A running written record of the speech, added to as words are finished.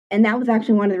And that was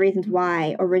actually one of the reasons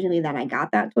why originally that I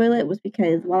got that toilet was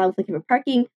because while I was looking for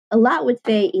parking, a lot would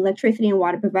say electricity and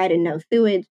water provided, no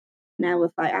sewage. And I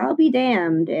was like, I'll be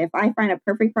damned if I find a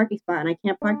perfect parking spot and I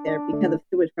can't park there because of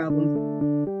sewage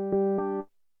problems.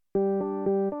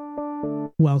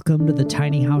 Welcome to the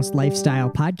Tiny House Lifestyle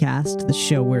Podcast, the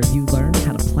show where you learn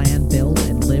how to plan, build,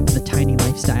 and live the tiny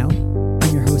lifestyle.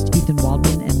 I'm your host, Ethan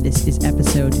Waldman, and this is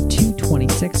episode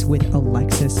 226 with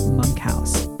Alexis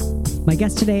Monkhouse. My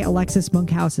guest today, Alexis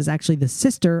Monkhouse, is actually the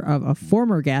sister of a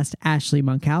former guest, Ashley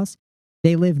Monkhouse.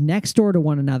 They live next door to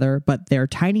one another, but their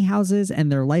tiny houses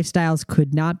and their lifestyles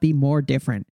could not be more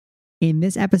different. In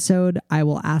this episode, I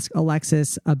will ask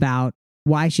Alexis about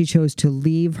why she chose to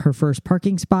leave her first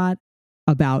parking spot,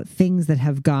 about things that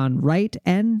have gone right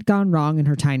and gone wrong in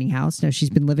her tiny house. Now, she's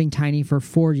been living tiny for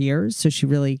 4 years, so she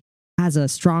really has a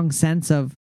strong sense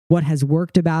of what has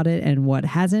worked about it and what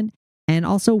hasn't, and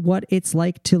also what it's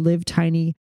like to live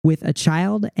tiny with a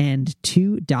child and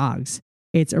 2 dogs.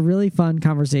 It's a really fun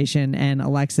conversation, and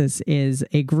Alexis is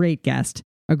a great guest,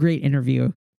 a great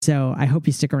interview. So I hope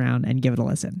you stick around and give it a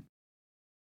listen.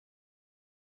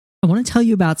 I want to tell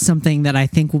you about something that I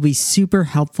think will be super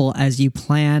helpful as you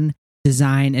plan,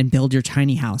 design, and build your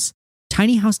tiny house.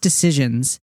 Tiny House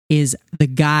Decisions is the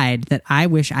guide that I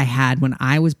wish I had when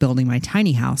I was building my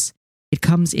tiny house. It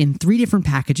comes in 3 different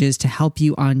packages to help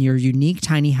you on your unique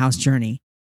tiny house journey.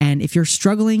 And if you're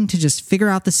struggling to just figure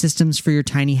out the systems for your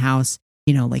tiny house,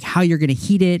 like how you're going to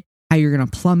heat it, how you're going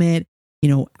to plumb it,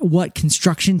 what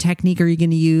construction technique are you going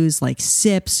to use, like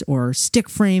SIPs or stick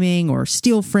framing or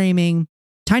steel framing,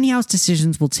 Tiny House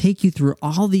Decisions will take you through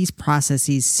all these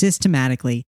processes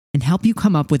systematically and help you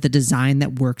come up with a design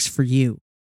that works for you.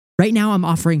 Right now, I'm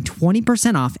offering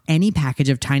 20% off any package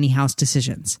of Tiny House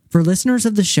Decisions. For listeners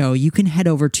of the show, you can head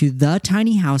over to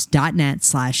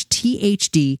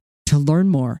thetinyhouse.net/THD to learn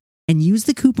more and use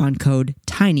the coupon code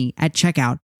TINY at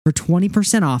checkout for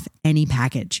 20% off any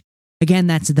package. Again,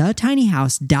 that's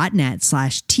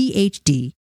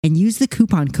thetinyhouse.net/THD and use the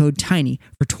coupon code TINY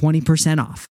for 20%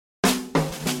 off.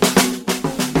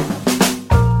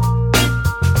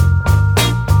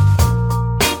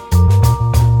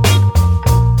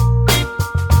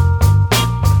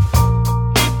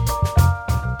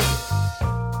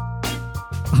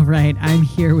 All right, I'm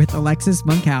here with Alexis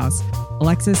Monkhouse.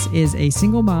 Alexis is a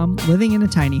single mom living in a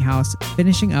tiny house,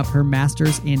 finishing up her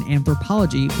master's in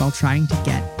anthropology while trying to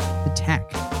get to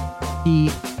tech. She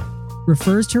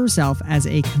refers to herself as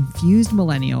a confused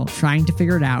millennial trying to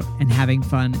figure it out and having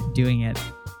fun doing it.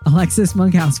 Alexis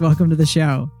Monkhouse, welcome to the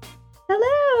show.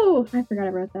 Hello! I forgot I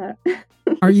wrote that.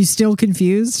 Are you still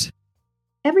confused?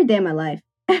 Every day of my life.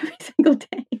 Every single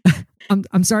day.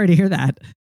 I'm sorry to hear that.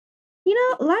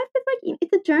 Life is like,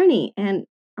 it's a journey, and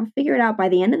I'll figure it out by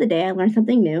the end of the day. I learn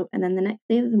something new, and then the next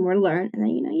day there's more to learn, and then,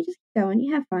 you just go and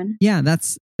you have fun. Yeah,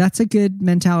 that's a good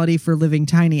mentality for living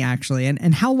tiny, actually.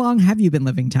 And how long have you been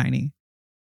living tiny?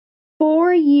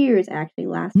 4 years, actually,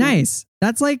 last Nice.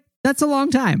 Month. That's a long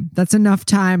time. That's enough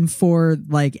time for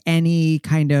like any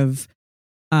kind of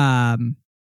the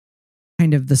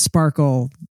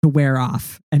sparkle to wear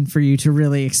off and for you to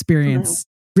really experience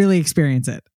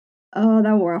it. Oh,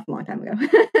 that wore off a long time ago.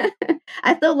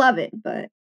 I still love it, but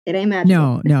it ain't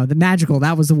magical. No, the magical.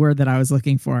 That was the word that I was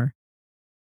looking for.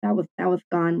 That was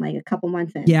gone like a couple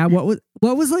months in. Yeah. What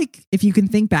was like, if you can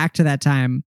think back to that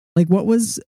time, like what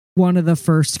was one of the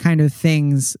first kind of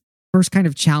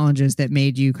challenges that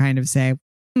made you kind of say,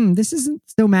 this isn't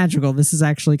so magical. This is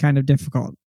actually kind of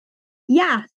difficult.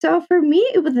 Yeah. So for me,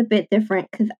 it was a bit different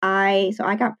because I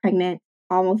got pregnant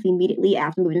almost immediately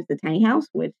after moving into the tiny house,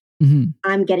 which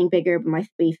I'm getting bigger, but my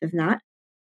space is not.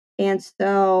 And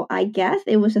so I guess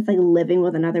it was just like living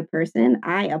with another person.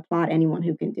 I applaud anyone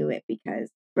who can do it because,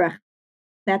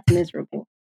 that's miserable.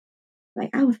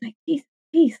 Like, I was like, peace.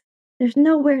 There's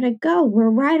nowhere to go. We're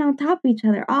right on top of each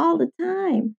other all the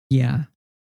time. Yeah.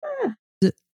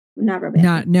 Not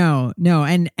romantic. No.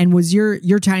 And was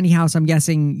your tiny house, I'm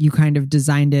guessing you kind of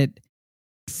designed it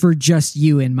for just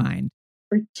you in mind.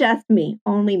 For just me,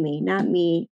 only me, not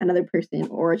me, another person,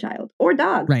 or a child, or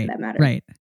dog, for that matter. Right.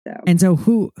 So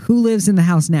who lives in the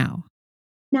house now?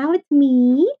 Now it's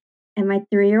me and my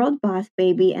 3-year-old boss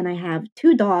baby, and I have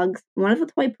 2 dogs. One is a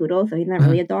toy poodle, so he's not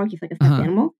really a dog; he's like a stuffed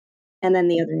animal. And then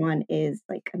the other one is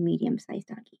like a medium-sized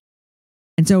doggy.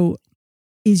 And so,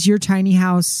 is your tiny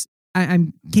house?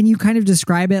 Can you kind of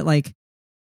describe it? Like,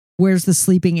 where's the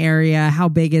sleeping area? How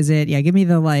big is it? Yeah, give me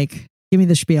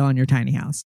the spiel on your tiny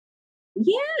house.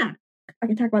 Yeah, I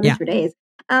can talk about this for days.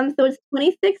 So it's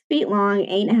 26 feet long,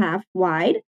 8.5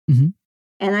 wide. Mm-hmm.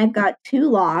 And I've got 2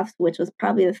 lofts, which was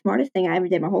probably the smartest thing I ever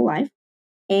did my whole life.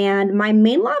 And my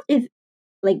main loft is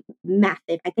like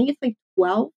massive. I think it's like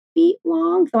 12 feet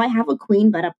long. So I have a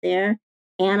queen bed up there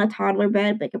and a toddler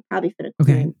bed, but it could probably fit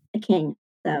a king.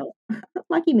 So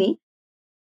lucky me.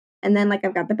 And then like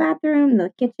I've got the bathroom,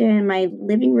 the kitchen. My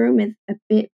living room is a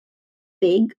bit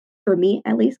big for me,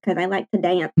 at least, because I like to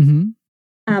dance. Mm-hmm.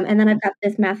 And then I've got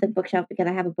this massive bookshelf because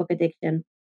I have a book addiction.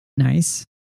 Nice.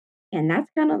 And that's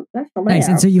the layout. Nice.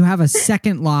 And so you have a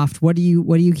second loft. What do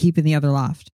you keep in the other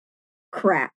loft?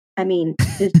 Crap. I mean,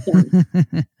 just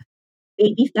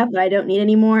baby stuff that I don't need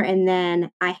anymore. And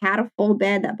then I had a full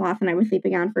bed that Boss and I were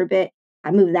sleeping on for a bit.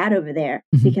 I moved that over there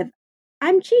because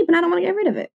I'm cheap and I don't want to get rid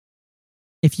of it.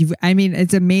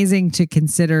 It's amazing to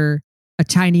consider a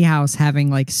tiny house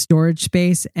having like storage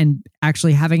space and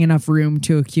actually having enough room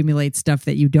to accumulate stuff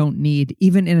that you don't need,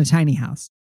 even in a tiny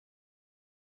house.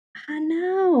 I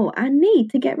know. I need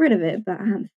to get rid of it, but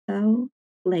I'm so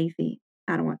lazy.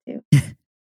 I don't want to.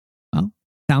 Well,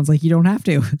 sounds like you don't have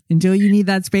to until you need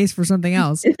that space for something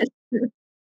else.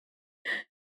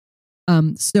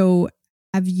 So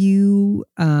have you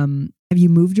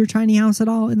moved your tiny house at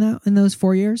all in those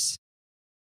 4 years?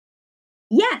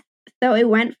 Yes. So it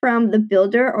went from the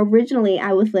builder. Originally,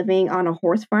 I was living on a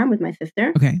horse farm with my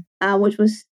sister. Okay. Which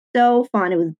was so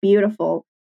fun. It was beautiful.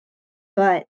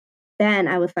 But then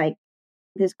I was like,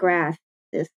 this grass,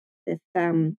 this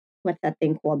what's that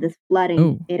thing called? This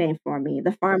flooding, It ain't for me.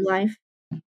 The farm life,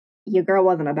 your girl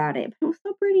wasn't about it. But it was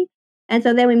so pretty. And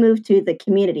so then we moved to the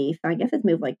community. So I guess it's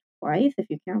moved like twice if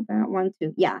you count that. 1,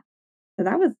 2. Yeah. So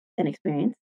that was an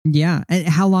experience. Yeah. And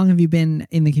how long have you been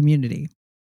in the community?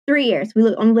 3 years. We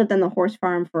only lived on the horse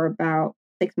farm for about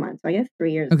 6 months. So I guess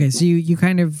 3 years. Okay, so you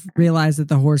kind of realized that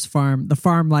the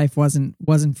farm life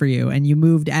wasn't for you, and you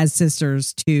moved as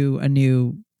sisters to a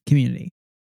new community.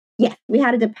 Yes, we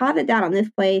had a deposit down on this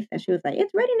place, and she was like,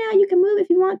 "It's ready now. You can move if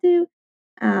you want to."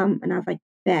 And I was like,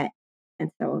 "Bet."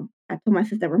 And so I told my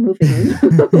sister we're moving.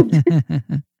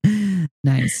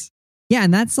 Nice. Yeah,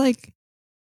 and that's like,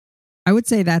 I would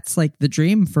say that's like the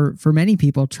dream for many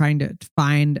people, trying to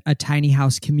find a tiny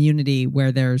house community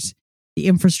where there's the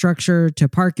infrastructure to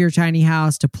park your tiny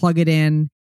house, to plug it in,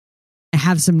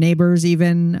 have some neighbors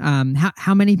even.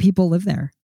 How many people live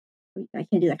there? I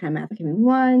can't do that kind of math. Okay,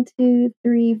 1, 2,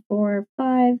 3, 4,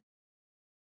 5,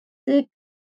 6,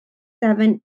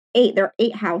 7, 8. There are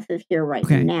 8 houses here right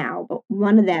now, but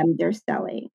one of them they're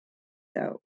selling.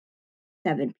 So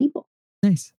 7 people.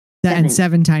 Nice. And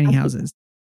 7 tiny houses.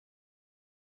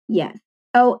 Yes.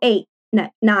 Oh, 8. No,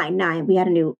 9. We had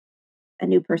a new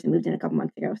person moved in a couple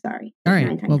months ago. Sorry. All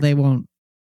right. Well, they won't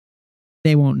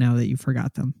know that you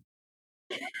forgot them.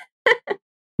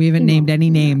 We haven't named any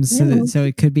names, so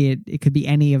it could be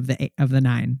any of the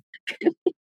 9.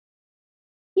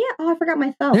 Yeah. Oh, I forgot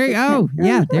myself. There you go.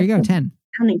 Yeah. There you go. 10.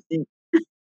 10.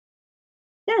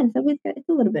 So it's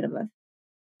a little bit of us.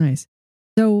 Nice.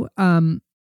 So,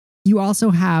 you also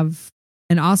have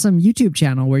an awesome YouTube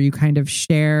channel where you kind of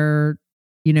share,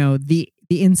 the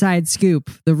inside scoop,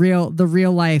 the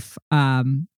real life,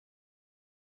 tiny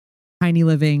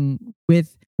living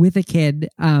with a kid.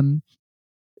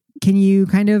 Can you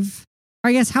kind of,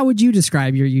 I guess, how would you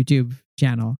describe your YouTube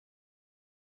channel?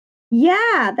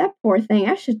 Yeah, that poor thing.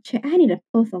 I need to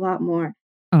post a lot more.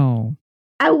 Oh.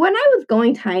 When I was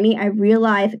going tiny, I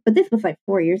realized, but this was like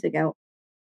 4 years ago,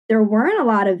 there weren't a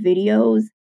lot of videos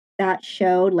that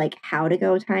showed like how to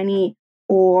go tiny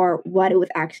or what it was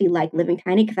actually like living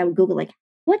tiny. Because I would Google like,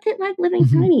 what's it like living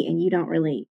tiny? And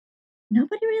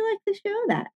nobody really likes to show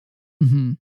that.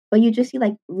 Mm-hmm. But you just see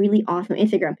like really awesome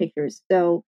Instagram pictures.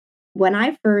 So when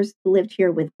I first lived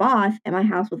here with Boss and my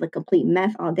house was a complete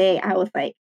mess all day, I was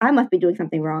like, I must be doing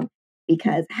something wrong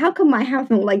because how come my house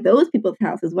don't like those people's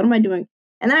houses? What am I doing?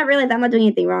 And then I realized I'm not doing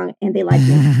anything wrong and they like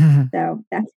me. So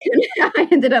that's how I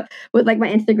ended up with like my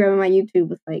Instagram and my YouTube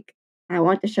was like, I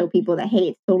want to show people that, hey,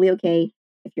 it's totally okay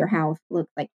if your house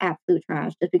looks like absolute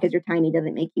trash. Just because you're tiny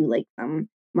doesn't make you like some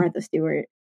Martha Stewart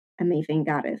amazing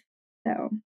goddess.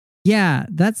 So yeah,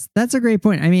 that's a great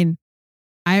point. I mean,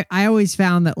 I always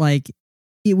found that like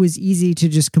it was easy to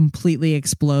just completely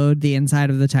explode the inside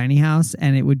of the tiny house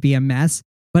and it would be a mess.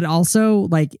 But also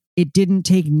like it didn't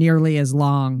take nearly as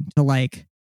long to like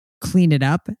clean it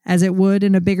up as it would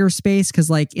in a bigger space. Cause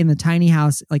like in the tiny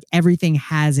house, like everything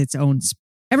has its own,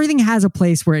 everything has a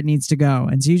place where it needs to go.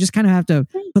 And so you just kind of have to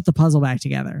put the puzzle back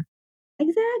together.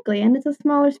 Exactly. And it's a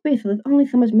smaller space. So there's only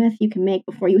so much mess you can make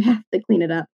before you have to clean it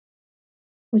up.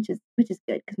 Which is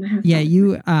good because my house. Yeah,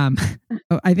 you.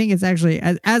 I think it's actually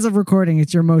as of recording,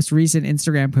 it's your most recent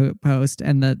Instagram post,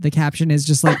 and the caption is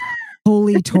just like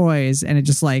 "holy toys," and it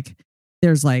just like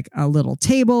there's like a little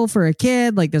table for a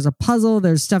kid, like there's a puzzle,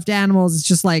 there's stuffed animals. It's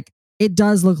just like It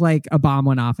does look like a bomb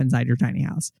went off inside your tiny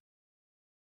house.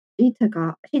 She took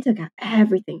out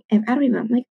everything. I don't even, I'm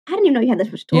like, I didn't even know you had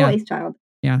this much toys, child.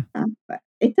 Yeah. But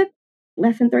it took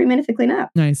less than 3 minutes to clean up.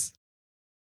 Nice.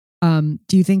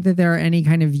 Do you think that there are any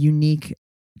kind of unique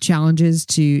challenges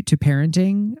to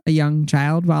parenting a young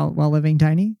child while living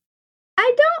tiny?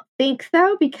 I don't think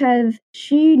so, because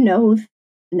she knows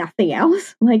nothing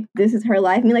else. Like, this is her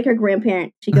life. I mean, like her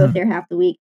grandparent, she goes there half the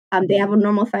week. They have a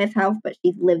normal sized house, but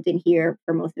she's lived in here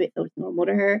for most of it, so it's normal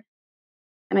to her.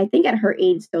 And I think at her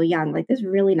age, so young, like there's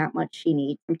really not much she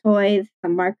needs. Some toys,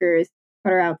 some markers,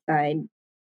 put her outside.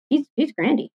 She's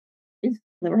grandy. She's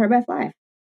living her best life.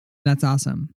 That's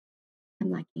awesome.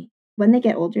 I'm lucky. When they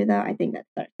get older, though, I think that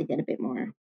starts to get a bit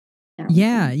more challenging.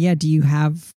 Yeah. Do you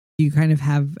kind of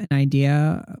have an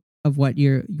idea of what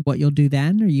you'll do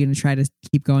then? Are you going to try to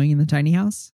keep going in the tiny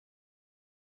house?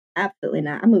 Absolutely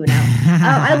not. I'm moving out.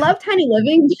 I love tiny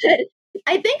living, but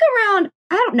I think around,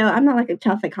 I don't know, I'm not like a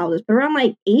child psychologist, but around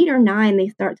like 8 or 9, they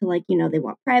start to like, they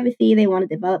want privacy. They want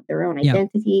to develop their own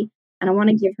identity. And I want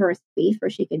to give her a space where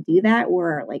she can do that,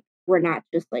 where like we're not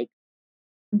just like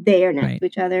there next to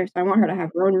each other. So I want her to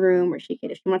have her own room where she can,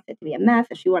 if she wants it to be a mess,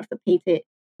 if she wants to paint it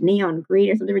neon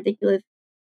green or something ridiculous,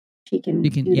 she can.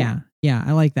 You can, do that. Yeah.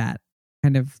 I like that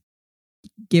kind of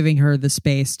giving her the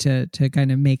space to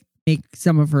kind of make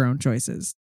some of her own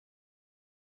choices.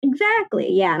 Exactly.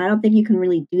 Yeah. And I don't think you can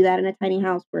really do that in a tiny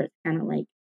house, where it's kind of like,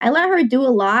 I let her do a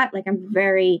lot. Like, I'm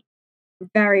very,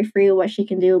 very free with what she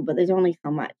can do, but there's only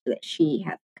so much that she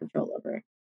has control over.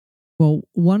 Well,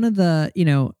 one of the,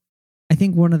 I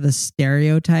think one of the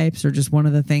stereotypes, or just one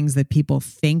of the things that people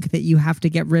think that you have to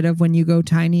get rid of when you go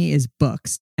tiny, is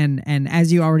books. And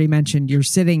as you already mentioned, you're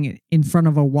sitting in front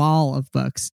of a wall of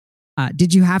books.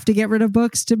 Did you have to get rid of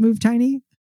books to move tiny?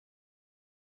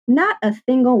 Not a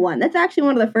single one. That's actually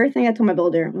one of the first things I told my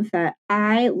builder, was that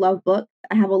I love books.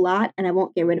 I have a lot and I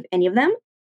won't get rid of any of them.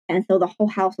 And so the whole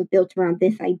house was built around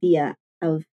this idea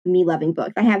of me loving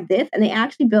books. I have this, and they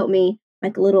actually built me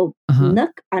like a little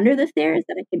nook under the stairs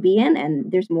that I could be in,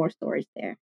 and there's more storage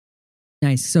there.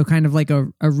 Nice. So kind of like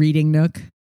a reading nook?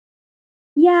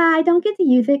 Yeah, I don't get to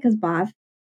use it because Boss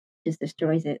just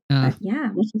destroys it. But yeah,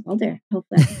 when she's older,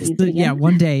 hopefully I can use it again. Yeah,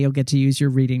 one day you'll get to use your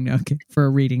reading nook for a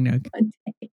reading nook. One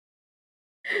day.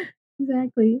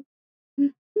 Exactly.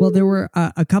 Well, there were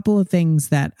a couple of things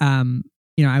that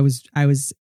I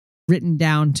was written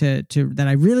down to that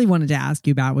I really wanted to ask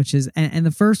you about, which is, and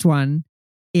the first one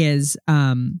is,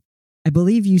 I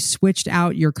believe you switched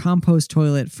out your compost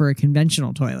toilet for a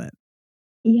conventional toilet.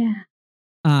 Yeah.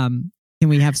 Can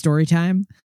we have story time?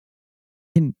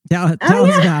 Tell us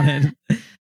about it.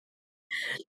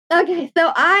 Okay,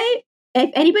 so if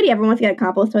anybody ever wants to get a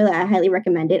compost toilet, I highly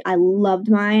recommend it. I loved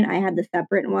mine. I had the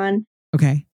separate one.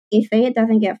 Okay. They say it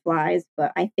doesn't get flies,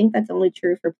 but I think that's only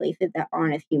true for places that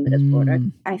aren't as humid as Florida.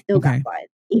 I still got flies,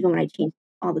 even when I changed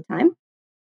all the time.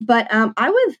 But I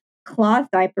was cloth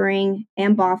diapering,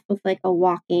 and Boss was like a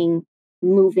walking,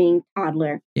 moving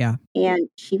toddler. Yeah. And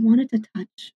she wanted to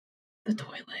touch the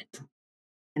toilet.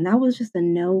 And that was just a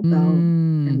no-go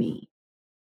for me.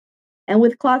 And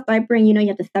with cloth diapering, you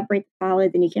have to separate the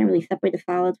solids, and you can't really separate the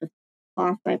solids with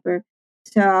cloth diaper.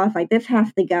 So I was like, this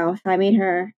has to go. So I made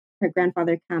her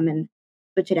grandfather come and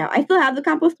switch it out. I still have the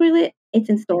compost toilet. It's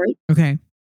in storage. Okay.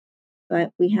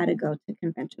 But we had to go to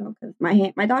conventional because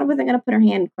my daughter wasn't going to put her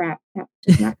hand in crap. That was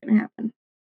just not going to happen.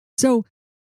 So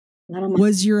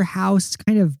was your house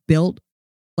kind of built,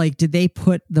 like, did they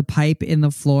put the pipe in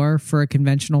the floor for a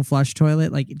conventional flush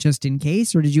toilet, like just in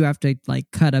case, or did you have to like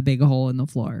cut a big hole in the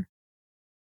floor?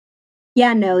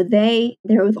 Yeah, no, there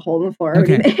was a hole in the floor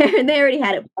already there. They already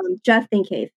had it just in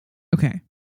case. Okay.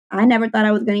 I never thought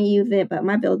I was going to use it, but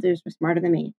my builders were smarter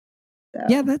than me. So.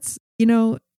 Yeah, that's,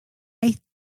 I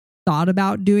thought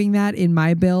about doing that in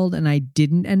my build and I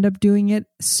didn't end up doing it.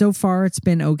 So far, it's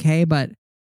been okay, but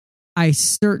I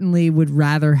certainly would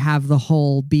rather have the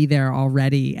hole be there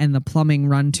already and the plumbing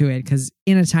run to it, because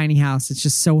in a tiny house, it's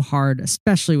just so hard,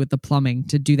 especially with the plumbing,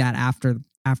 to do that after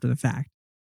the fact.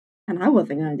 And I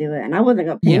wasn't going to do it, and I wasn't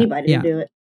going to pay anybody to do it.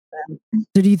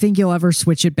 So do you think you'll ever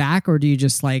switch it back, or do you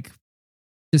just kind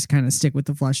of stick with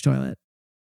the flush toilet?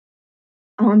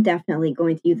 Oh, I'm definitely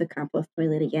going to use the compost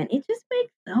toilet again. It just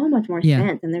makes so much more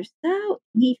sense, and they're so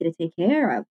easy to take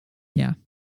care of. Yeah.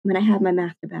 When I have my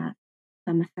master bath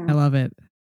by myself. I love it.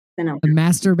 The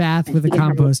master bath with a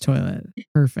compost toilet.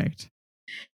 Perfect.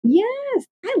 Yes.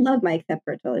 I love my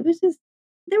separate toilet. It was just,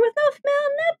 there was no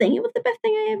smell, nothing. It was the best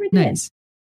thing I ever did. Nice.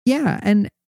 Yeah. And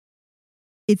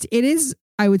it is,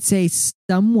 I would say,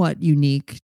 somewhat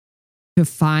unique to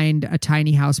find a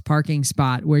tiny house parking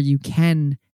spot where you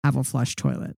can have a flush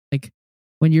toilet. Like,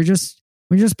 when you're just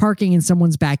parking in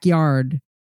someone's backyard,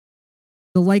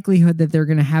 the likelihood that they're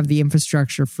going to have the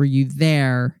infrastructure for you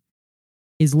there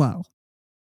is low.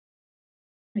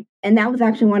 And that was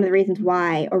actually one of the reasons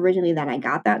why originally that I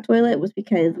got that toilet, was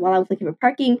because while I was looking for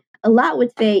parking, a lot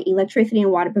would say electricity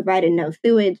and water provided, no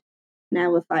sewage. And I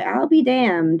was like, I'll be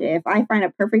damned if I find a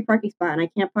perfect parking spot and I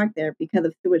can't park there because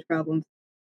of sewage problems.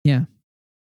 Yeah.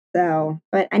 So,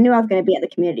 but I knew I was going to be at the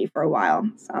community for a while.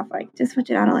 So I was like, just switch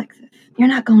it out, Alexis. You're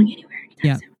not going anywhere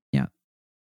anytime soon.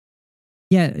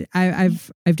 Yeah.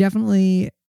 I've definitely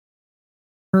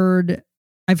heard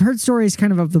stories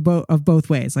kind of both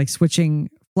ways, like switching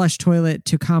flush toilet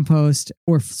to compost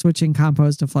or switching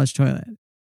compost to flush toilet.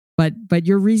 But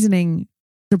your reasoning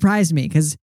surprised me,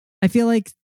 because I feel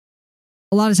like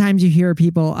a lot of times you hear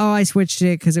people, oh, I switched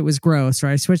it because it was gross, or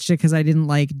I switched it because I didn't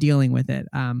like dealing with it.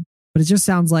 But it just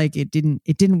sounds like it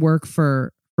didn't work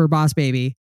for Boss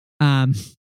Baby.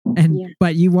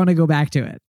 But you want to go back to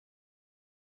it.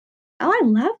 Oh, I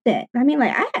loved it. I mean,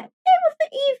 it was the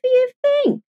easiest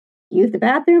thing. Use the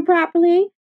bathroom properly,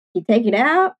 you take it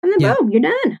out, and then boom, you're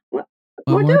done. What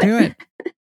more to it?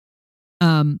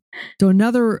 So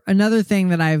another thing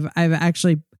that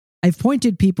I've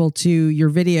pointed people to your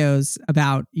videos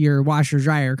about your washer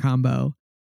dryer combo.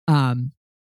 Can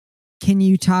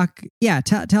you talk? Yeah,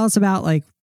 tell us about like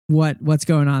what's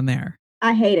going on there.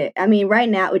 I hate it. I mean, right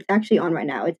now it's actually on right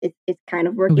now. It's kind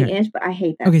of working-ish, but I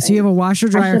hate that. Okay, so you have a washer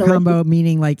dryer combo,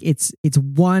 meaning like it's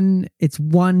one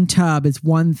tub, it's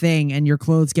one thing, and your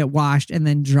clothes get washed and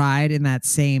then dried in that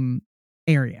same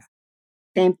area.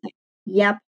 Same thing.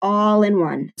 Yep, all in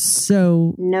one.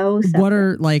 So no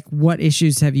separate. What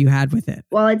issues have you had with it?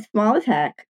 Well, it's small as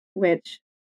heck, which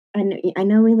I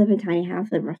know we live in tiny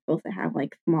houses. We're supposed to have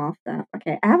like small stuff.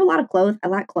 Okay, I have a lot of clothes. I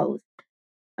like clothes,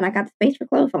 and I got the space for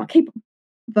clothes, so I'm gonna keep them.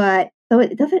 But so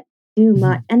it doesn't do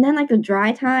much. And then like the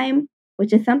dry time,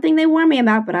 which is something they warned me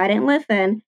about, but I didn't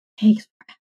listen.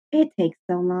 It takes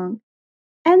so long,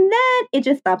 and then it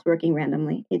just stops working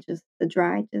randomly. The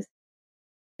dry just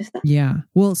stops. Yeah.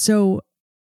 Well, so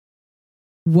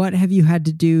what have you had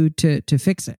to do to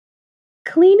fix it?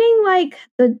 Cleaning like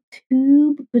the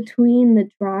tube between the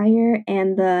dryer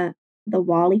and the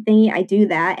Wally thingy. I do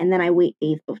that, and then I wait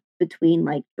days between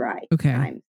like dry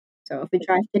times. So if it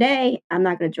dries today, I'm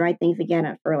not going to dry things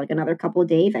again for like another couple of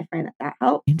days. I find that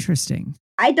helps. Interesting.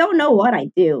 I don't know what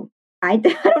I do. I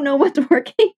don't know what's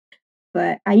working,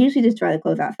 but I usually just dry the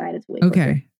clothes outside. It's way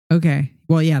quicker. Okay.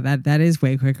 Well, yeah, that is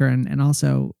way quicker, and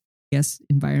also, I guess,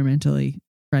 environmentally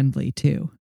friendly too.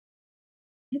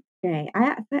 It's great.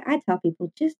 I tell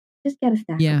people just get a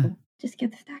stackable. Yeah. Just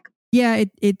get the stackable. Yeah.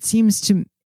 It seems to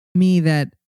me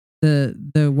that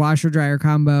the washer dryer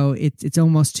combo, it's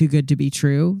almost too good to be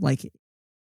true. Like,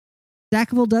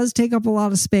 stackable does take up a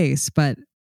lot of space, but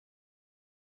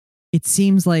it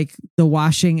seems like the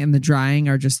washing and the drying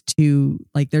are just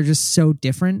they're just so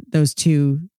different. The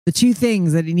two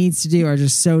things that it needs to do are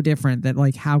just so different that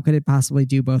like, how could it possibly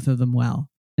do both of them well?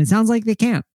 And it sounds like they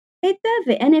can't. It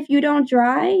doesn't. And if you don't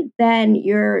dry, then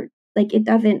you're like, it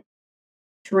doesn't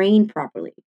drain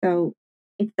properly. So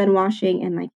it's done washing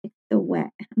and like it's still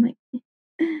wet. I'm like,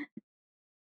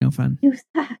 no fun. You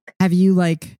suck. Have you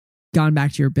like gone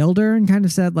back to your builder and kind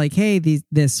of said like, hey,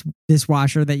 this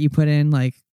washer that you put in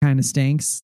like kind of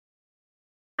stinks?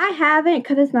 I haven't,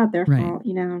 because it's not their fault,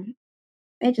 you know.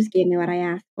 They just gave me what I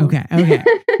asked for. Okay.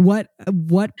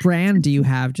 What brand do you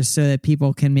have, just so that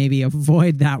people can maybe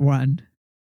avoid that one?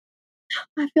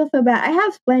 I feel so bad. I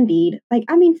have Splendide. Like,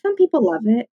 I mean, some people love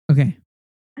it. Okay.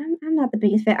 I'm not the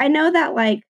biggest fan. I know that,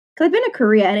 like, because I've been to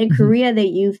Korea, and in Korea they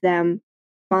use them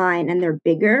fine, and they're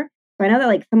bigger. So I know that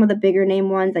like some of the bigger name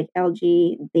ones, like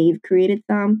LG, they've created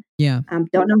some. Yeah.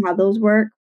 Don't know how those work.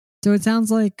 So it sounds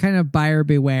like kind of buyer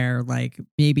beware. Like,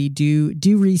 maybe do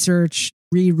research,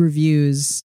 read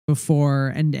reviews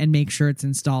before, and make sure it's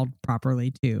installed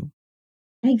properly too.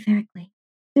 Exactly.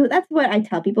 So that's what I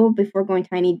tell people before going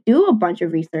tiny. Do a bunch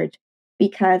of research,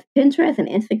 because Pinterest and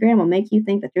Instagram will make you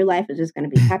think that your life is just going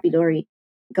to be happy-dory,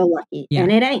 go lucky. Yeah.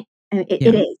 And it ain't.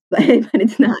 It is, but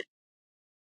it's not.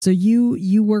 So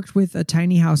you worked with a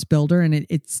tiny house builder, and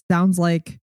it sounds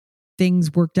like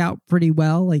things worked out pretty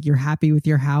well. Like, you're happy with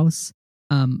your house.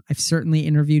 I've certainly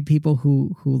interviewed people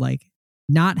who like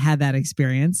not had that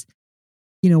experience.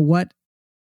 You know,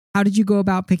 how did you go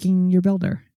about picking your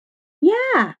builder?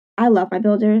 Yeah, I love my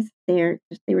builders. They were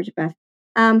just best.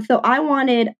 So I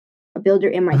wanted a builder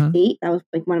in my state. That was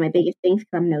like one of my biggest things,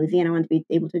 because I'm nosy and I wanted to be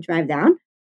able to drive down.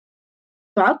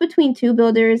 So I was between two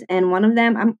builders, and one of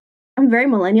them, I'm very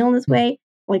millennial in this way.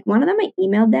 Like, one of them, I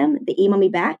emailed them. They emailed me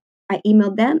back. I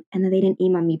emailed them, and then they didn't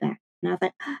email me back. And I was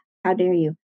like, how dare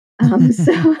you?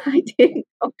 So I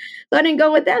didn't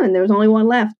go with them, and there was only one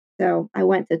left. So I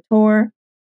went to tour.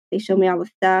 They showed me all the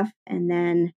stuff, and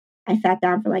then I sat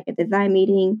down for like a design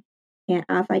meeting, and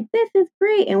I was like, "This is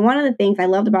great." And one of the things I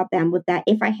loved about them was that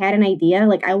if I had an idea,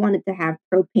 like I wanted to have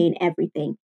propane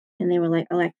everything, and they were like,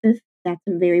 "Alexis, that's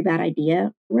a very bad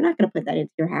idea. We're not going to put that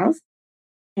into your house."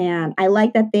 And I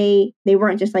like that they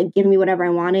weren't just like giving me whatever I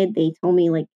wanted. They told me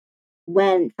like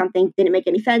when something didn't make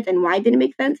any sense and why it didn't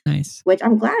make sense. Nice. Which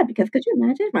I'm glad, because could you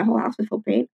imagine if my whole house was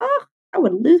propane? Oh, I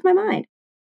would lose my mind.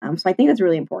 So I think that's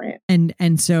really important.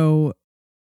 And so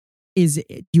do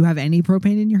you have any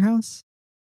propane in your house?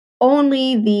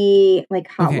 Only the like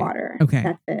hot water. Okay.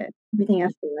 That's it. Everything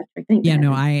else is electric. Thank yeah, you.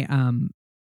 No,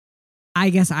 I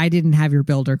guess I didn't have your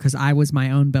builder because I was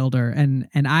my own builder, and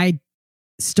I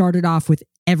started off with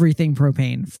everything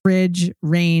propane: fridge,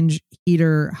 range,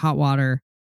 heater, hot water.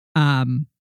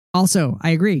 Also, I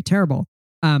agree, terrible.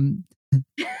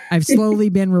 I've slowly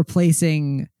been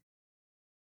replacing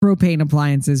propane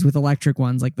appliances with electric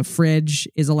ones. Like the fridge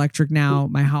is electric now.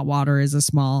 My hot water is a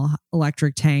small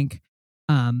electric tank.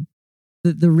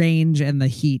 The range and the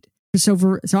heat.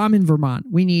 So I'm in Vermont.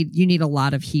 You need a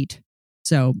lot of heat.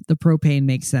 So the propane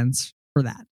makes sense for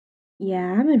that.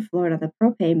 Yeah, I'm in Florida. The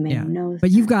propane man knows.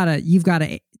 But you've got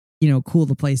to cool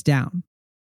the place down.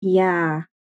 Yeah,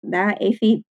 that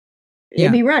AC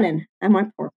it'd be running at my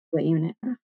poor split unit.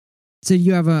 So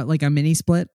you have a mini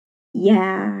split?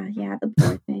 Yeah, the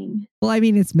poor thing. Well, I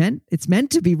mean, it's meant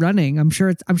to be running. I'm sure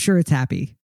it's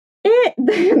happy.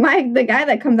 The guy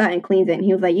that comes out and cleans it, and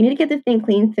he was like, "You need to get this thing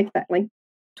cleaned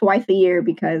twice a year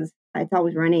because it's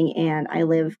always running, and I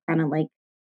live kind of like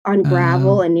on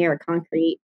gravel and near a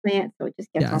concrete plant, so it just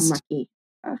gets all mucky."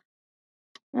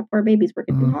 My poor baby's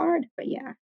working too hard, but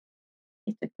yeah,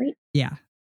 it's a great. Yeah.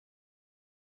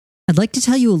 I'd like to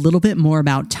tell you a little bit more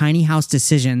about Tiny House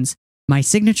Decisions, my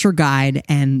signature guide,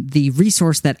 and the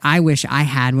resource that I wish I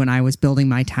had when I was building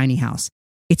my tiny house.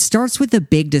 It starts with the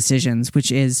big decisions,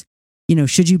 which is,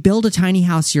 should you build a tiny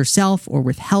house yourself or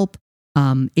with help?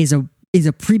 Is a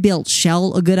pre-built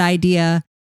shell a good idea?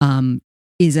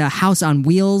 Is a house on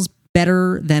wheels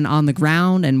better than on the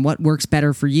ground, and what works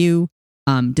better for you?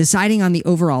 Deciding on the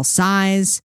overall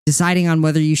size, deciding on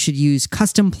whether you should use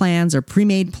custom plans or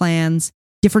pre-made plans,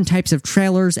 different types of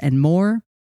trailers, and more.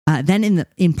 Then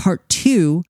in part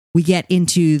 2, we get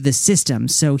into the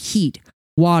systems. So heat,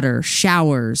 water,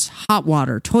 showers, hot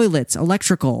water, toilets,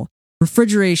 electrical,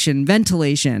 refrigeration,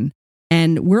 ventilation.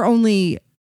 And we're only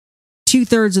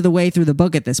 2/3 of the way through the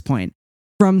book at this point.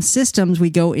 From systems, we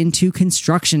go into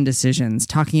construction decisions,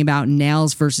 talking about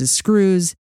nails versus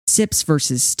screws, SIPs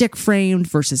versus stick framed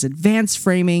versus advanced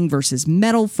framing versus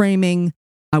metal framing.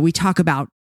 We talk about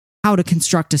how to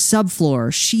construct a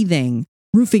subfloor, sheathing,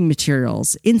 roofing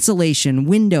materials, insulation,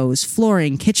 windows,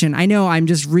 flooring, kitchen. I know I'm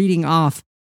just reading off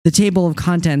the table of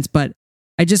contents, but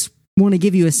I just want to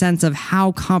give you a sense of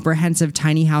how comprehensive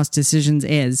Tiny House Decisions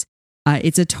is.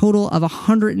 It's a total of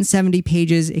 170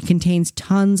 pages. It contains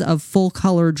tons of full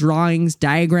color drawings,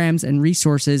 diagrams, and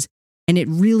resources. And it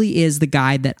really is the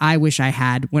guide that I wish I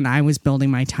had when I was building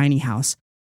my tiny house.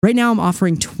 Right now, I'm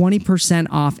offering 20%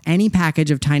 off any package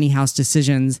of Tiny House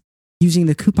Decisions using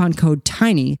the coupon code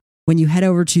TINY when you head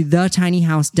over to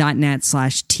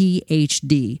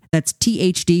thetinyhouse.net/THD. That's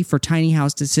THD for Tiny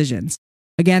House Decisions.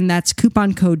 Again, that's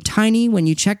coupon code TINY when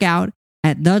you check out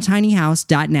at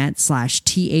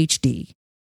thetinyhouse.net/THD.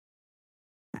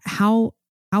 How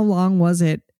long was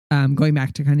it, going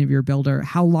back to kind of your builder,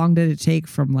 how long did it take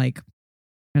from like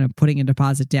kind of putting a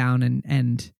deposit down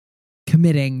and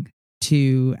committing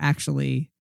to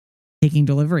actually taking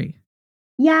delivery?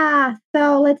 Yeah,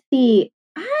 so let's see.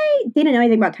 I didn't know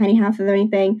anything about tiny houses or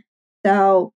anything.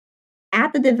 So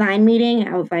at the design meeting,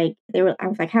 I was like,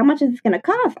 how much is this going to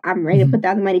cost? I'm ready to put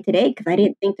down the money today because I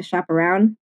didn't think to shop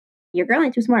around. Your girl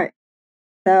ain't too smart.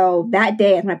 So that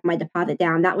day is when I put my deposit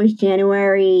down. That was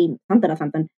January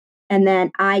something. And then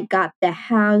I got the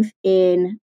house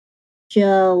in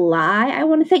July, I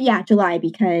want to say. Yeah, July,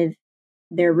 because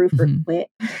their roofer quit.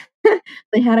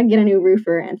 They had to get a new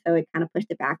roofer, and so it kind of pushed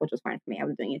it back, which was fine for me. I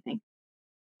wasn't doing anything.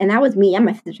 And that was me and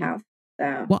my sister's house.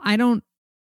 So well, I don't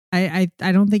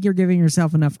think you're giving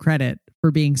yourself enough credit for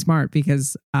being smart,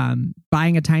 because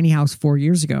buying a tiny house 4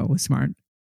 years ago was smart.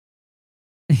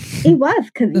 It was,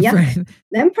 because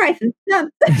them prices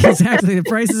jumped. Exactly, the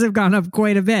prices have gone up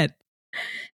quite a bit.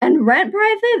 And rent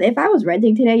prices, if I was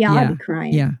renting today, y'all, I'd be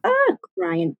crying. Yeah,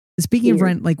 crying. Speaking of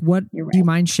rent, like what do you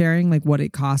mind sharing? Like what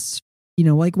it costs?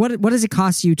 Like what does it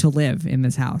cost you to live in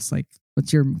this house? Like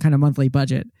what's your kind of monthly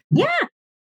budget? Yeah.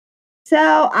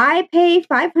 So I pay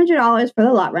 $500 for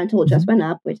the lot rental. It just went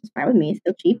up, which is fine with me. It's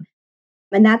still cheap.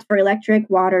 And that's for electric,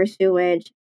 water,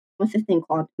 sewage. What's this thing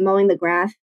called? Mowing the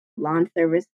grass, lawn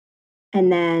service.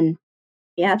 And then,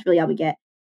 yeah, that's really all we get.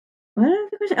 What was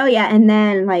the question? Oh, yeah. And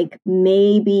then, like,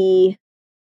 maybe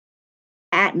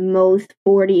at most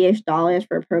 $40-ish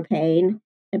for propane,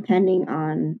 depending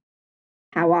on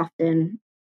how often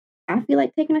I feel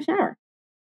like taking a shower.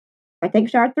 If I take a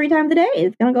shower 3 times a day,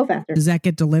 it's going to go faster. Does that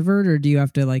get delivered or do you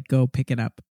have to like go pick it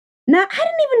up? No, I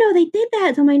didn't even know they did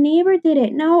that. So my neighbor did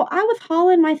it. No, I was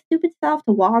hauling my stupid stuff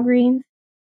to Walgreens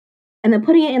and then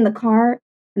putting it in the cart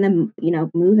and then,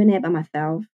 moving it by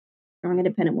myself. Strong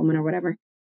independent woman or whatever.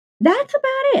 That's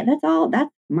about it. That's all.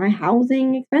 That's my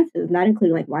housing expenses, not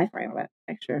including like Wi-Fi and all that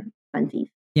extra funsies.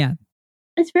 Yeah.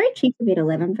 It's very cheap for me to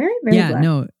live. I'm very, very blessed.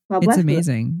 No, it's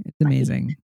amazing. It's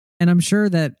amazing. And I'm sure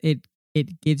that it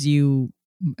gives you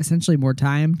essentially more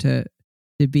time to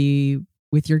be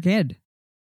with your kid.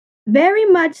 Very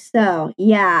much so.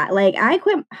 Yeah. Like I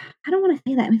quit. I don't want to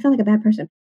say that. I sound like a bad person.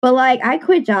 But like I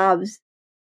quit jobs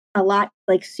a lot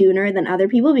like sooner than other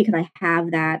people because I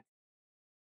have that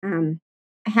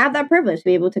privilege to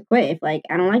be able to quit if like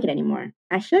I don't like it anymore.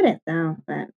 I shouldn't though,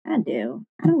 but I do.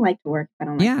 I don't like to work if I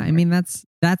don't like to work. I mean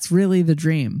that's really the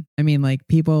dream. I mean like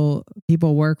people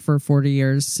work for 40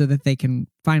 years so that they can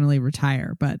finally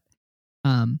retire, but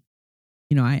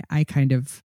I kind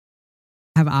of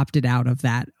have opted out of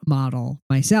that model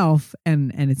myself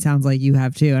and it sounds like you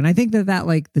have too. And I think that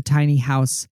like the tiny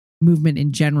house movement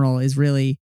in general is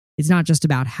really, it's not just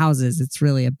about houses, it's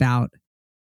really about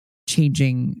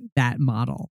changing that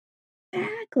model.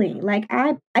 Exactly. Like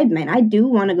I admit I do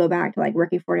want to go back to like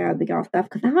working 40 hours a week and all stuff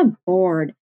because now I'm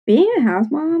bored. Being a house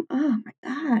mom, oh my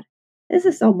God, this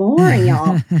is so boring,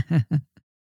 y'all.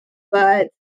 But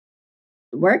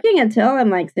working until I'm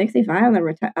like 65 and then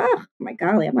retire, oh my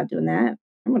golly, I'm not doing that.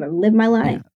 I'm gonna live my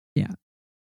life. Yeah.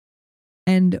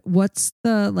 And what's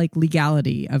the like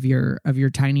legality of your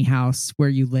tiny house where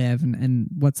you live and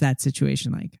what's that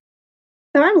situation like?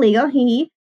 So I'm legal.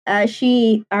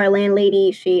 She, our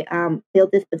landlady, she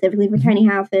built this specifically for tiny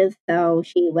houses. So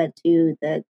she went to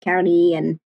the county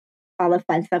and all the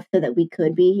fun stuff so that we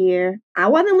could be here. I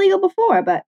wasn't legal before,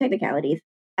 but technicalities.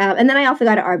 And then I also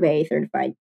got an RVA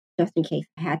certified just in case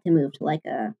I had to move to like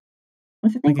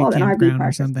what's the thing called? An RV park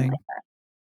or something like that.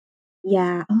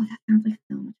 Yeah. Oh, that sounds like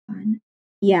so much fun.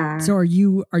 Yeah. So are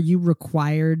you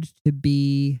required to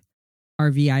be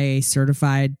RVIA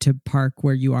certified to park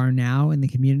where you are now in the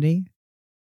community?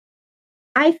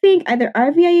 I think either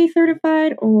RVIA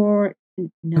certified or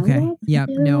NOAA. Okay. Yep.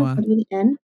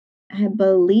 NOAA. I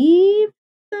believe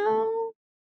so.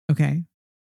 Okay.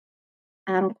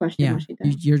 I don't question what she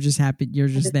does. You're just happy. You're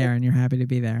just there and you're happy to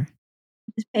be there.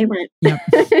 Just pay rent. Yep.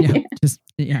 Just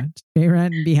pay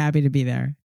rent and be happy to be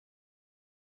there.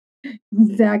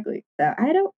 Exactly. So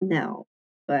I don't know,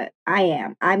 but I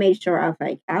am. I made sure I was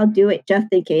like, I'll do it just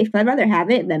in case. I'd rather have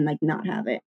it than like not have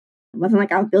it. It wasn't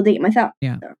like I was building it myself.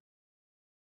 Yeah. So.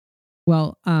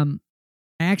 Well, I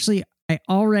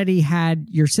already had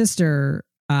your sister,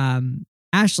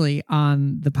 Ashley,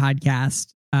 on the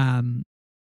podcast a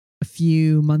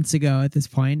few months ago at this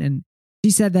point, and she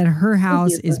said that her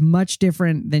house is much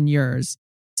different than yours.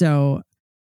 So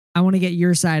I want to get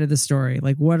your side of the story.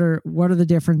 Like, what are the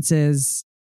differences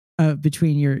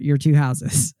between your two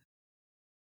houses?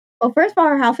 Well, first of all,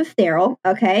 her house is sterile.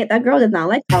 Okay, that girl does not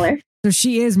like color. So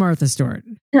she is Martha Stewart.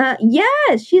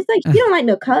 Yes, she's like, she don't like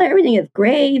no color. Everything is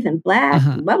grays and black,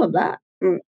 and blah, blah, blah.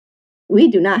 We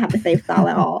do not have the same style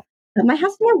at all. But my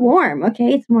house is more warm,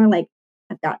 okay? It's more like,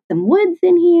 I've got some woods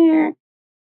in here.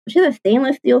 She has a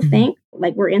stainless steel sink,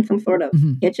 like we're in some sort of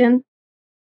kitchen,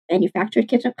 manufactured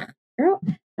kitchen. Girl,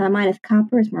 mine is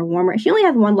copper. It's more warmer. She only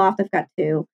has one loft. I've got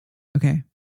 2. Okay.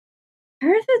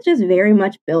 Hers is just very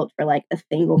much built for like a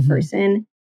single person.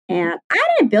 And I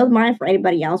didn't build mine for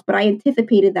anybody else, but I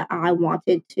anticipated that I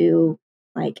wanted to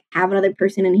like have another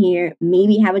person in here,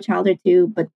 maybe have a child or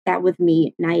 2. But that was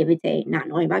me, naivete, not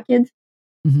knowing about kids.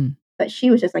 But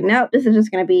she was just like, nope, this is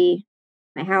just going to be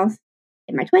my house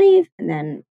in my 20s. And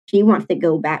then she wants to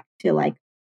go back to like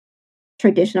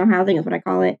traditional housing is what I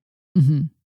call it.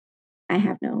 I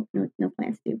have no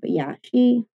plans to, but yeah,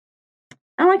 I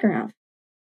don't like her house.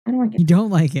 I don't like it. You don't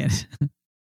like it?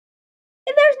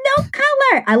 There's no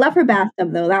color. I love her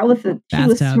bathtub though. She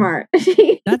was smart.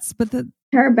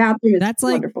 Her bathroom is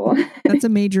wonderful. That's a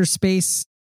major space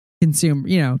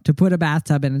consumer, to put a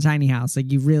bathtub in a tiny house.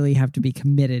 Like you really have to be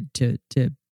committed to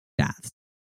baths.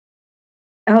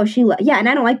 Oh, and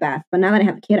I don't like baths, but now that I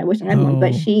have a kid, I wish I had one.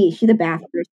 But she's a bath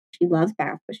person. She loves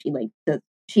baths, but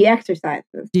she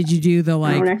exercises. Did you do the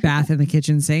like bath in the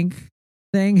kitchen sink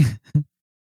thing?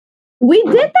 We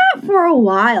did that for a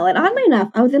while, and oddly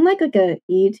enough, I was in like a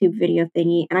YouTube video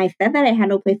thingy, and I said that I had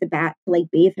no place to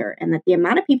bathe her, and that the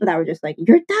amount of people that were just like,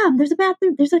 "You're dumb. There's a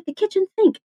bathroom. There's like a kitchen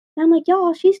sink." And I'm like,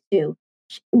 "Y'all, she's 2.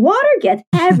 Water gets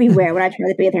everywhere when I try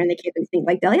to bathe her in the kitchen sink.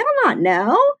 Like, do y'all not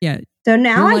know?" Yeah. So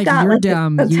now I got you're like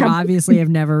dumb. You obviously have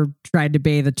never tried to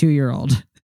bathe a 2-year-old.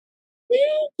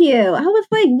 Thank you. I was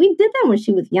like, we did that when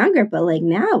she was younger, but like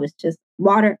now it's just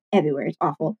water everywhere. It's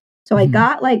awful. So I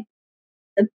got like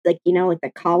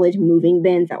the college moving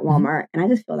bins at Walmart, and I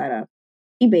just fill that up.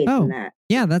 He bathes in that.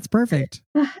 Yeah, that's perfect.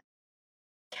 I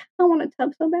want a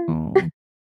tub so bad. Oh. Do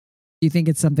you think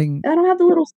it's something? I don't have the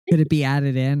little. Could it be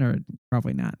added in, or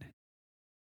probably not?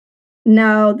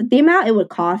 No, the amount it would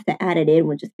cost to add it in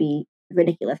would just be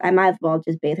ridiculous. I might as well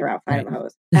just bathe her outside of the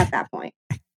hose at that point.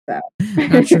 So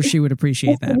not sure she would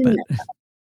appreciate that, but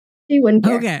she wouldn't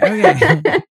care.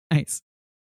 Okay. Nice.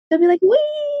 She'll be like,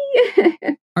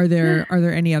 wee. Are there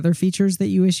any other features that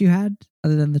you wish you had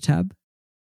other than the tub?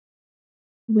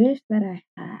 Wish that I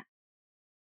had.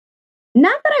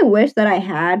 Not that I wish that I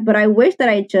had, but I wish that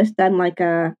I had just done like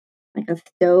a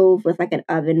stove with like an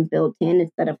oven built in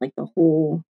instead of like the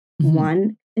whole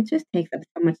one. It just takes up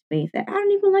so much space. I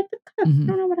don't even like to cook. I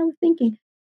don't know what I was thinking.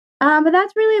 But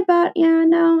that's really about,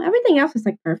 everything else was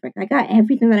like perfect. I got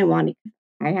everything that I wanted.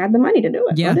 I had the money to do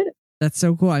it. Yeah, so I did it. That's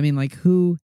so cool. I mean, like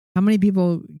how many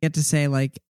people get to say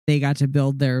like they got to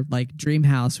build their like dream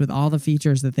house with all the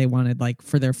features that they wanted like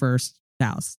for their first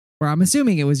house? Or I'm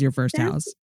assuming it was your first house.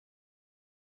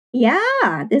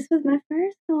 Yeah, this was my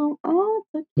first home. Oh,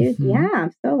 so cute. Yeah,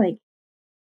 I'm so like,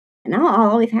 and I'll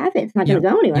always have it. It's not going to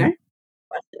go anywhere.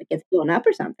 Unless it gets blown up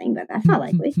or something, but that's not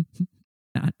likely.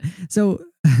 So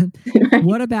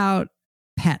what about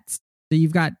pets? So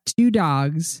you've got 2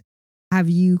 dogs. Have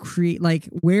you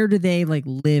where do they like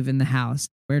live in the house?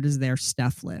 Where does their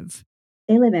stuff live?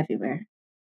 They live everywhere.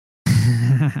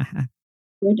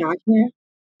 Your dogs hair?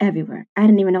 Everywhere. I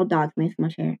didn't even know dogs made so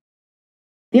much hair.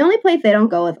 The only place they don't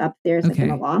go is upstairs like in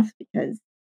the loft, because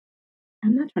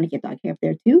I'm not trying to get dog hair up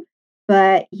there too.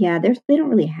 But yeah, they don't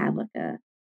really have like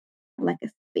a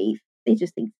space. They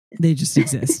just exist. They just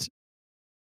exist.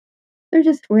 They're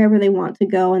just wherever they want to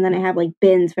go, and then I have like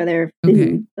bins for their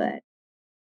food, but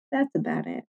that's about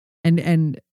it.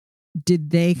 And did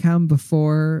they come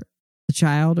before the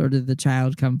child, or did the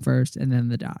child come first and then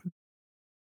the dog?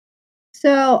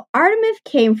 So Artemis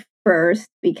came first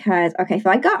because, so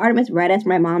I got Artemis right after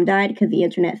my mom died because the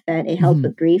internet said it helps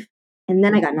with grief. And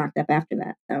then I got knocked up after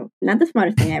that. So not the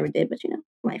smartest thing I ever did, but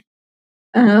life.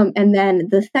 And then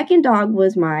the second dog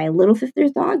was my little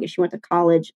sister's dog. She went to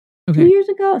college 2 years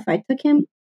ago. So I took him,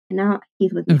 and now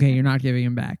he's with me. Okay, you're not giving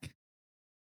him back.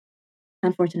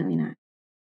 Unfortunately not.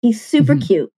 He's super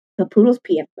cute. The poodles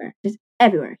pee everywhere. Just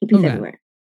everywhere. He pees everywhere.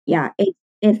 Yeah,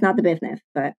 it's not the business,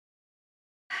 but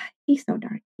he's so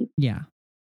darn cute. Yeah.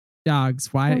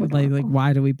 Dogs, why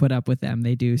why do we put up with them?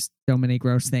 They do so many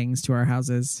gross things to our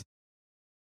houses.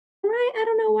 Right? I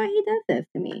don't know why he does this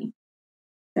to me.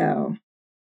 So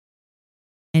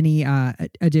any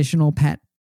additional pet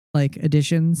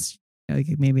additions? Like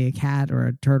maybe a cat or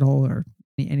a turtle or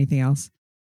anything else?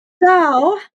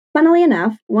 So, funnily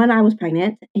enough, when I was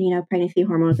pregnant and pregnancy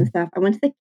hormones and stuff, I went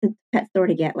to the pet store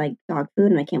to get like dog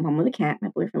food, and I came home with a cat. My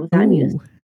boyfriend was not amused.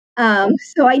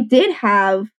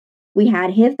 So we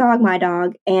had his dog, my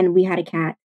dog, and we had a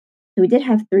cat. So we did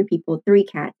have 3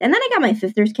 cats. And then I got my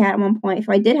sister's cat at one point.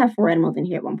 So I did have 4 animals in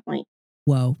here at one point.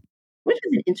 Whoa. Which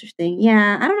was interesting.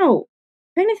 Yeah, I don't know.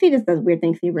 Pregnancy just does weird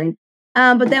things to your brain.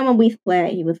 But then when we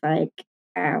split, he was like,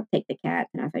 I'll take the cat.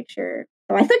 And I was like, sure.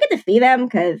 So I still get to see them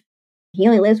because he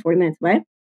only lives 40 minutes away.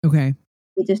 Okay.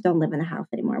 We just don't live in the house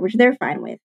anymore, which they're fine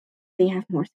with. They have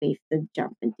more space to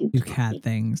jump and do cat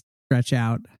things. Stretch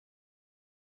out.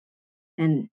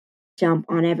 And jump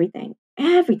on everything.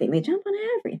 Everything. They jump on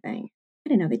everything. I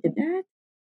didn't know they did that.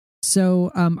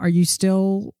 So, are you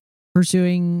still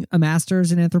pursuing a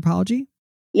master's in anthropology?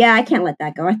 Yeah, I can't let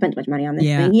that go. I spent too much money on this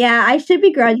thing. Yeah, I should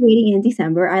be graduating in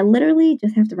December. I literally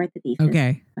just have to write the thesis.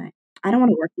 Okay. But I don't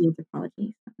want to work in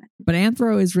anthropology. But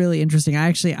anthro is really interesting.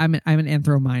 I'm an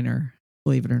anthro minor,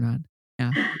 believe it or not.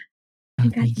 Yeah. Oh,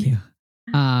 thank you.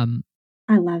 I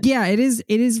love it. Yeah, it is.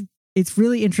 It's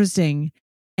really interesting.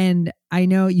 And I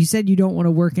know you said you don't want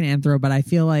to work in anthro, but I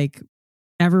feel like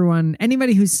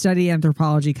anybody who's studied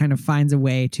anthropology kind of finds a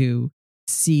way to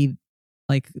see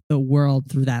like the world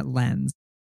through that lens.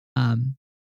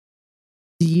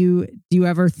 Do you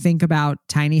ever think about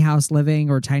tiny house living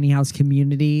or tiny house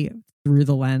community through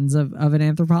the lens of an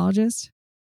anthropologist?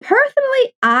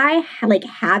 Personally, I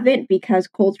haven't, because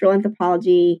cultural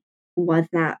anthropology was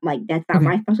not that's not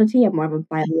my specialty. I'm more of a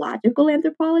biological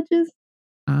anthropologist.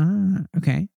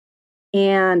 Okay.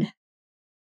 And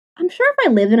I'm sure if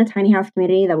I lived in a tiny house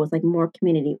community that was like more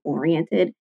community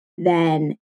oriented,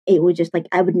 then it would just like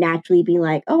I would naturally be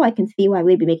like, oh, I can see why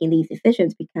we'd be making these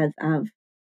decisions because of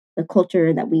the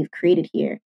culture that we've created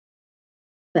here.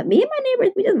 But me and my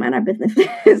neighbors, we just mind our business.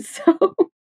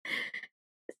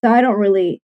 So I don't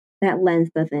really, that lens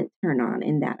doesn't turn on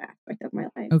in that aspect of my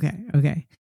life. Okay.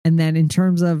 And then in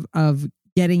terms of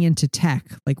getting into tech,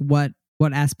 like what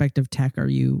aspect of tech are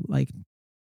you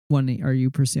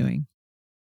pursuing?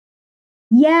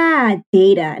 Yeah,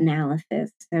 data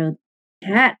analysis. So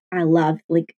that I love,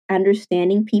 like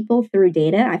understanding people through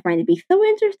data. I find it to be so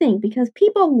interesting because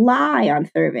people lie on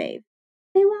surveys.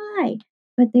 They lie.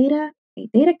 But data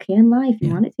can lie if you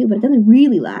want it to, but it doesn't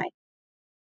really lie.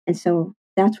 And so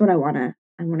that's what I wanna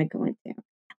go into.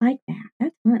 I like that.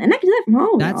 That's fun. And I can do that from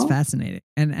home. That's fascinating.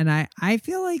 And I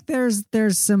feel like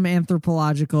there's some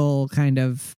anthropological kind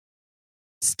of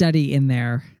study in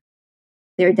there.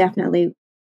 There definitely,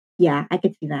 yeah, I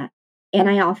could see that. And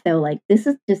I also like this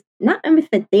is just not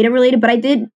data related, but I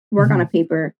did work on a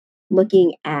paper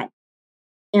looking at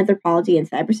anthropology and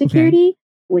cybersecurity,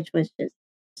 which was just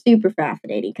super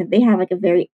fascinating because they have like a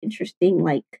very interesting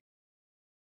like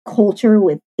culture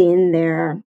within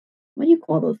their, what do you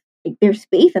call those? Like their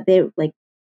space that they like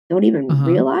don't even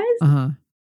realize.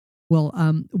 Well,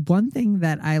 one thing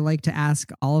that I like to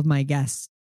ask all of my guests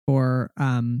for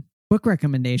book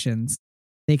recommendations,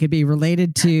 they could be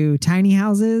related to tiny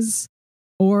houses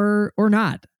or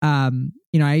not. I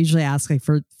usually ask like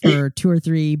for 2 or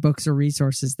 3 books or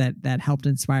resources that helped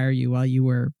inspire you while you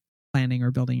were planning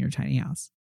or building your tiny house.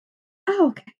 Oh,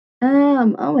 okay.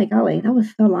 Oh my god, wait, that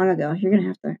was so long ago. You're gonna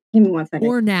have to give me 1 second.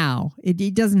 Or now.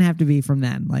 It doesn't have to be from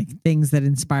then. Like things that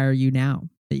inspire you now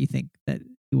that you think that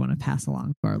you want to pass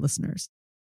along to our listeners.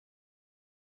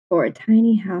 For a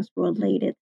tiny house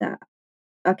related stuff.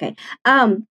 Okay.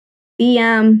 I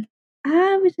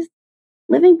was just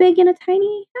living big in a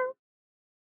tiny house.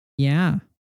 Yeah.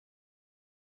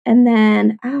 And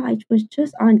then I was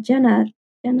just on Jenna's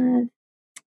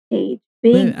page.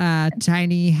 Big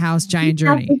Tiny House Giant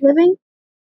Journey. Living?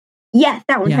 Yes,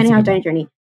 that one, Tiny House Giant Journey.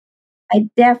 I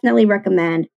definitely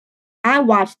recommend. I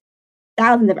watched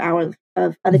thousands of hours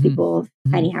of other people's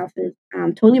tiny houses.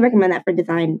 Totally recommend that for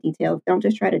design details. Don't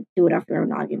just try to do it off your own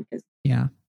noggin because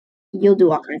you'll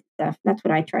do all kinds of stuff. That's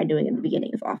what I tried doing in the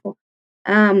beginning. It's awful.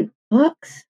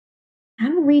 Books. I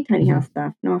don't read tiny house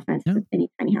stuff. No offense to any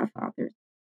tiny house authors.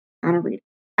 I don't read.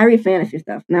 I read fantasy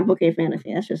stuff. And that book ain't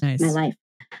fantasy. That's just my life.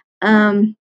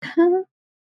 Tiny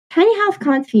House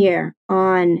Concierge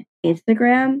on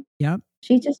Instagram. Yep.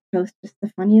 She just posts just the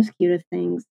funniest, cutest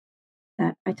things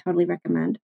that I totally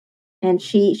recommend. And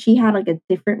she had like a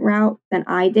different route than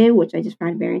I did, which I just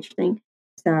find very interesting.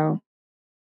 So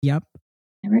yep.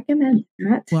 I recommend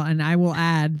that. Well, and I will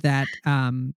add that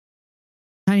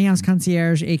Tiny House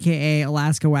Concierge, aka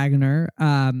Alaska Wagoner,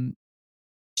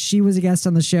 she was a guest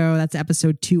on the show. That's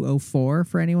episode 204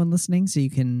 for anyone listening. So you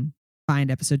can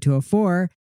find episode 204.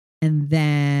 And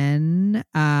then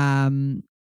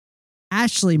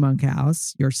Ashley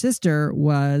Monkhouse, your sister,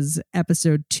 was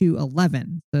episode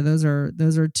 211. So those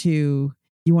are 2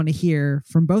 you want to hear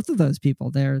from both of those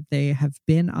people. They have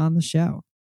been on the show.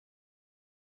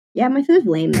 Yeah, my sister's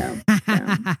lame though.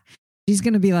 So. She's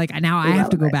gonna be like, now I have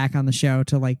to go back on the show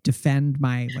to like defend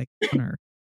my like honor.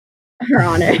 Her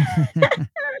honor.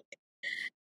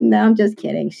 No, I'm just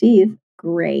kidding. She's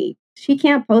great. She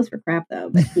can't pose for crap though,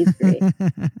 but she's great. I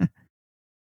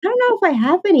don't know if I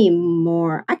have any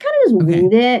more. I kind of just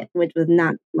winged it, which was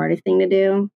not the smartest thing to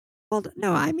do. Well,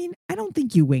 no, I mean, I don't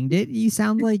think you winged it. You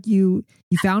sound like you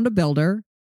found a builder.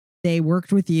 They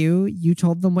worked with you. You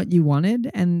told them what you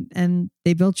wanted, and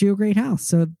they built you a great house.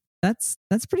 So that's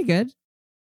pretty good.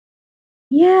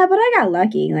 Yeah, but I got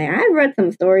lucky. Like I read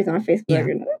some stories on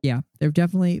Facebook. Yeah, they're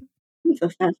definitely.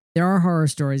 There are horror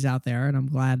stories out there, and I'm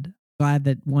glad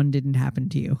that one didn't happen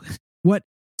to you. What?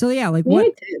 So yeah, like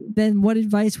what? Then what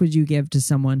advice would you give to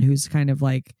someone who's kind of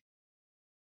like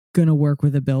gonna work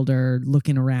with a builder,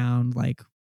 looking around? Like,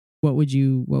 what would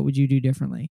you do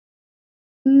differently?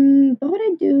 What would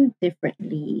I do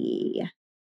differently if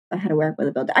I had to work with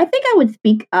a builder? I think I would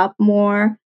speak up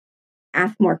more,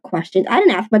 ask more questions. I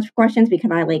didn't ask much questions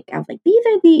because I was like, these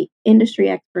are the industry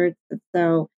experts.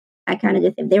 So I kind of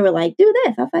just, if they were like, do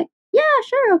this, I was like, yeah,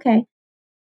 sure, okay.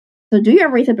 So do your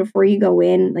research before you go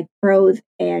in, like pros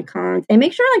and cons, and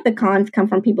make sure like the cons come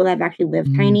from people that have actually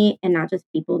lived tiny and not just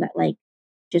people that like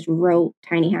just wrote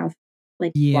tiny house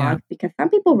like blogs, because some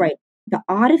people write the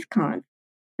oddest cons.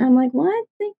 And I'm like, what?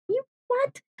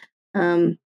 What?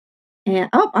 And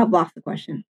I've lost the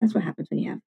question. That's what happens when you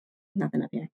have nothing up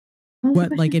here.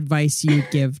 what like advice you'd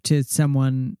give to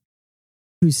someone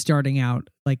who's starting out,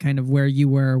 like kind of where you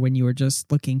were when you were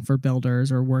just looking for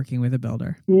builders or working with a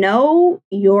builder? Know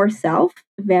yourself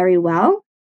very well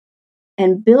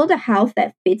and build a house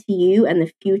that fits you and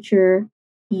the future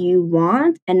you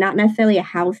want, and not necessarily a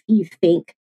house you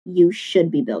think you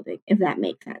should be building, if that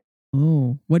makes sense.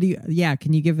 Oh,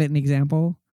 can you give it an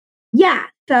example? Yeah.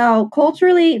 So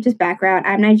culturally, just background,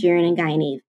 I'm Nigerian and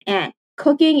Guyanese, and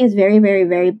cooking is very, very,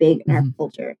 very big in our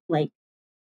culture. Like,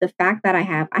 the fact that I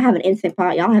have an instant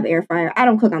pot, y'all have air fryer. I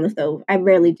don't cook on the stove. I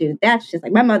rarely do. That's just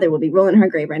like my mother would be rolling her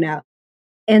grave right now.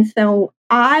 And so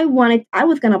I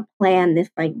was going to plan this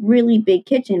like really big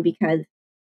kitchen because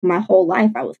my whole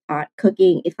life I was taught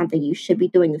cooking is something you should be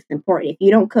doing. It's important. If you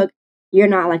don't cook, you're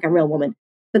not like a real woman.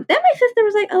 But then my sister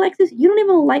was like, Alexis, you don't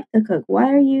even like to cook.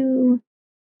 Why are you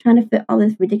trying to fit all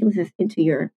this ridiculousness into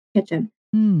your kitchen?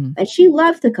 And she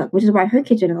loves to cook, which is why her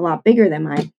kitchen is a lot bigger than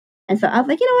mine. And so I was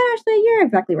like, you know what, Ashley, you're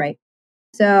exactly right.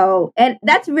 So, and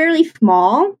that's really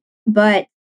small, but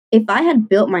if I had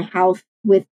built my house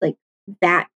with like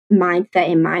that mindset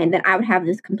in mind, then I would have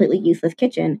this completely useless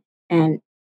kitchen. And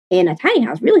in a tiny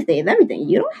house, real estate is everything.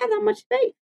 You don't have that much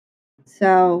space.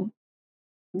 So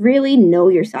really know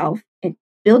yourself and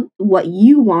build what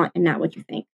you want and not what you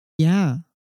think. Yeah,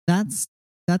 that's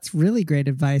really great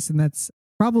advice. And that's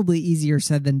probably easier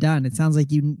said than done. It sounds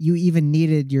like you even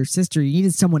needed your sister. You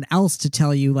needed someone else to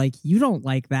tell you, like, you don't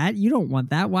like that. You don't want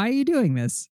that. Why are you doing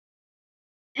this?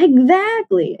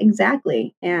 Exactly.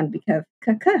 And because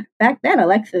back then,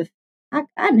 Alexis, I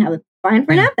didn't have a fine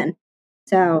for nothing.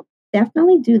 So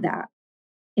definitely do that.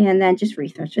 And then just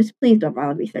research. Just please don't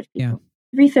bother research people.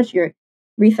 Yeah.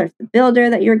 Research the builder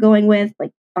that you're going with,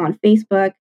 like on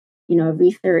Facebook. You know,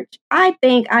 research. I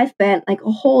think I spent like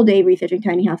a whole day researching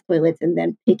tiny house toilets and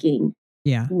then picking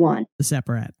one. The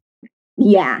separate.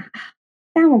 Yeah.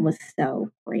 That one was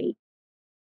so great.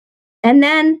 And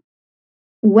then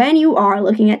when you are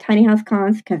looking at tiny house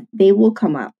cons, because they will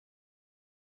come up,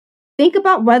 think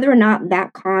about whether or not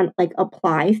that con like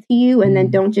applies to you, and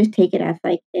then don't just take it as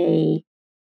like a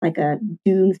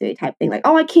doomsday type thing. Like,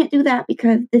 oh, I can't do that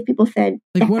because these people said.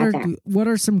 Like, what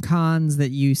are some cons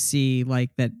that you see,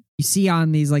 like that you see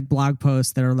on these like blog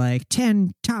posts that are like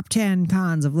top 10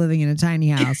 cons of living in a tiny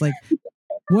house? Like,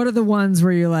 what are the ones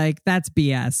where you're like, that's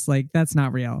BS, like that's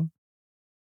not real?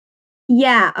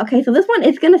 Yeah. Okay. So this one,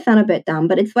 it's going to sound a bit dumb,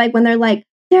 but it's like when they're like,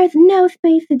 there's no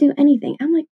space to do anything.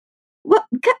 I'm like, well,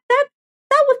 that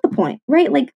was the point,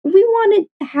 right? Like, we wanted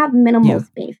to have minimal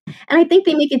space. And I think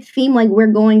they make it seem like we're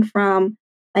going from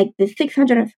like the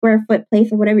 600 square foot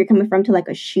place or whatever you're coming from to like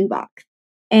a shoebox.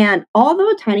 And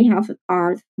although tiny houses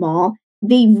are small,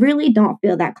 they really don't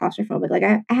feel that claustrophobic. Like,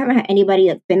 I haven't had anybody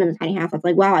that's been in a tiny house that's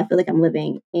like, wow, I feel like I'm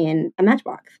living in a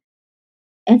matchbox.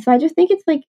 And so I just think it's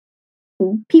like,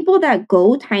 people that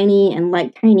go tiny and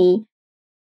like tiny,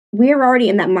 we're already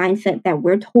in that mindset that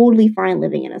we're totally fine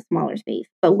living in a smaller space.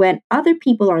 But when other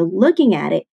people are looking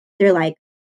at it, they're like,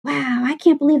 wow, I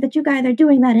can't believe that you guys are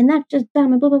doing that. And that's just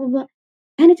dumb and blah, blah, blah, blah.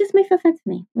 And it just makes no sense to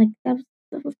me. Like, that was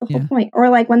the whole point. Or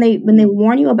like when they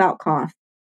warn you about cost,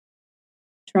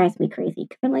 drives me crazy.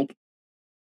 Because I'm like,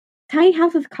 tiny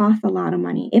houses cost a lot of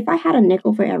money. If I had a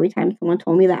nickel for every time someone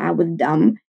told me that I was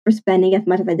dumb for spending as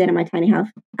much as I did in my tiny house,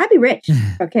 I'd be rich.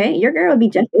 Okay, your girl would be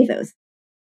Jeff Bezos.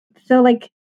 So like,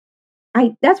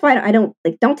 that's why I don't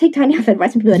take tiny house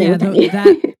advice from people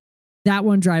that that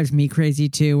one drives me crazy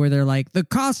too. Where they're like, the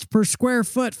cost per square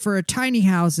foot for a tiny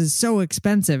house is so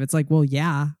expensive. It's like, well,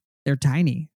 yeah, they're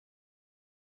tiny,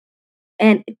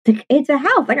 and it's a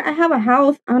house. Like, I have a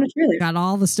house on a trailer, got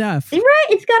all the stuff. Right?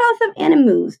 It's got all stuff, and it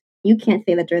moves. You can't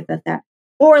say that Jeff does that.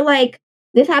 Or like,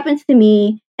 this happens to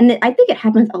me. And I think it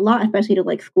happens a lot, especially to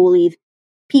like schoolies.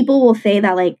 People will say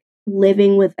that like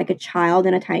living with like a child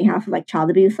in a tiny house is like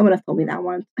child abuse. Someone has told me that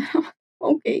once.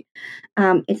 Okay.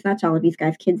 It's not child abuse,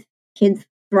 guys. Kids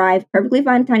thrive perfectly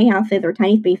fine in tiny houses or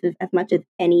tiny spaces as much as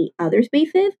any other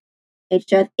spaces. It's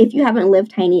just, if you haven't lived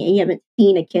tiny and you haven't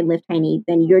seen a kid live tiny,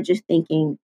 then you're just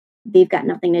thinking they've got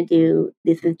nothing to do.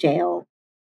 This is jail.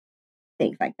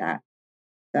 Things like that.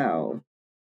 So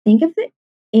think of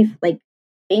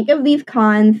these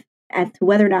cons as to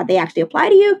whether or not they actually apply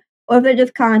to you, or if they're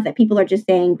just cons that people are just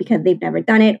saying because they've never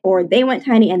done it, or they went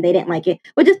tiny and they didn't like it,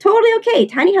 which is totally okay.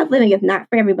 Tiny house living is not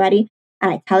for everybody.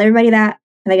 And I tell everybody that,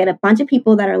 and I get a bunch of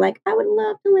people that are like, I would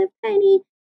love to live tiny.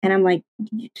 And I'm like,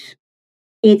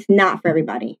 it's not for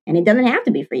everybody. And it doesn't have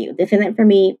to be for you. This isn't for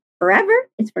me forever.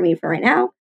 It's for me for right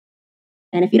now.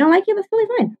 And if you don't like it, that's totally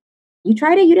fine. You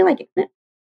tried it, you didn't like it.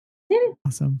 Yeah.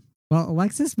 Awesome. Well,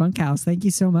 Alexis Monkhouse, thank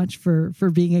you so much for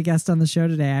being a guest on the show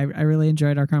today. I really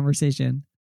enjoyed our conversation.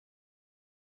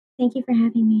 Thank you for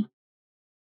having me.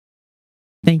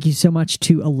 Thank you so much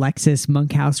to Alexis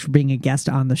Monkhouse for being a guest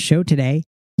on the show today.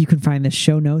 You can find the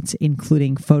show notes,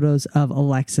 including photos of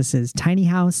Alexis's tiny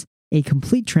house, a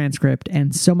complete transcript,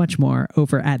 and so much more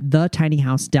over at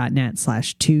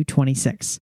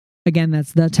thetinyhouse.net/226. Again,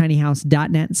 that's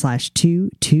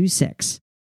thetinyhouse.net/226.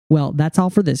 Well, that's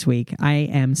all for this week. I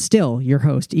am still your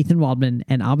host, Ethan Waldman,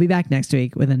 and I'll be back next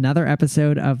week with another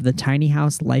episode of the Tiny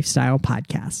House Lifestyle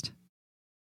Podcast.